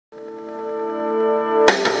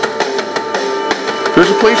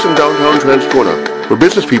a place in downtown Transcona where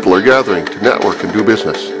business people are gathering to network and do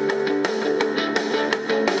business.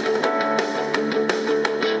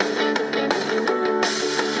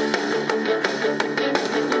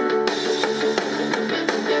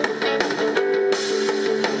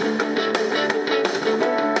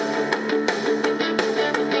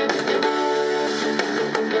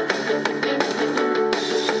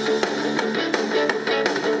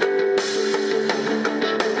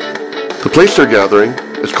 The place they're gathering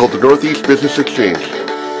is called the Northeast Business Exchange,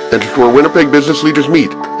 and it's where Winnipeg business leaders meet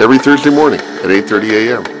every Thursday morning at 8:30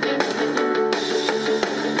 a.m.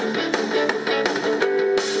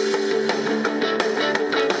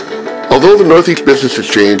 Although the Northeast Business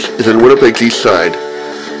Exchange is in Winnipeg's east side,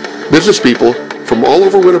 business people from all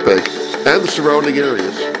over Winnipeg and the surrounding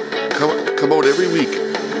areas come out every week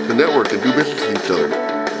to network and do business with each other.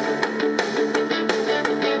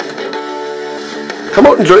 Come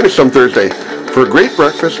out and join us some Thursday for a great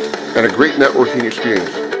breakfast and a great networking experience.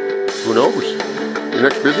 Who knows? Your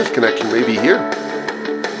next business connection may be here.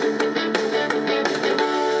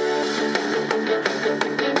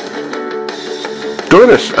 Join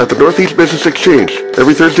us at the Northeast Business Exchange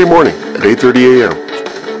every Thursday morning at 8:30 a.m.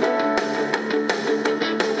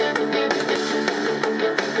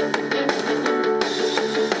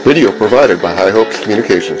 Video provided by High Hopes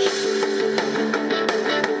Communications.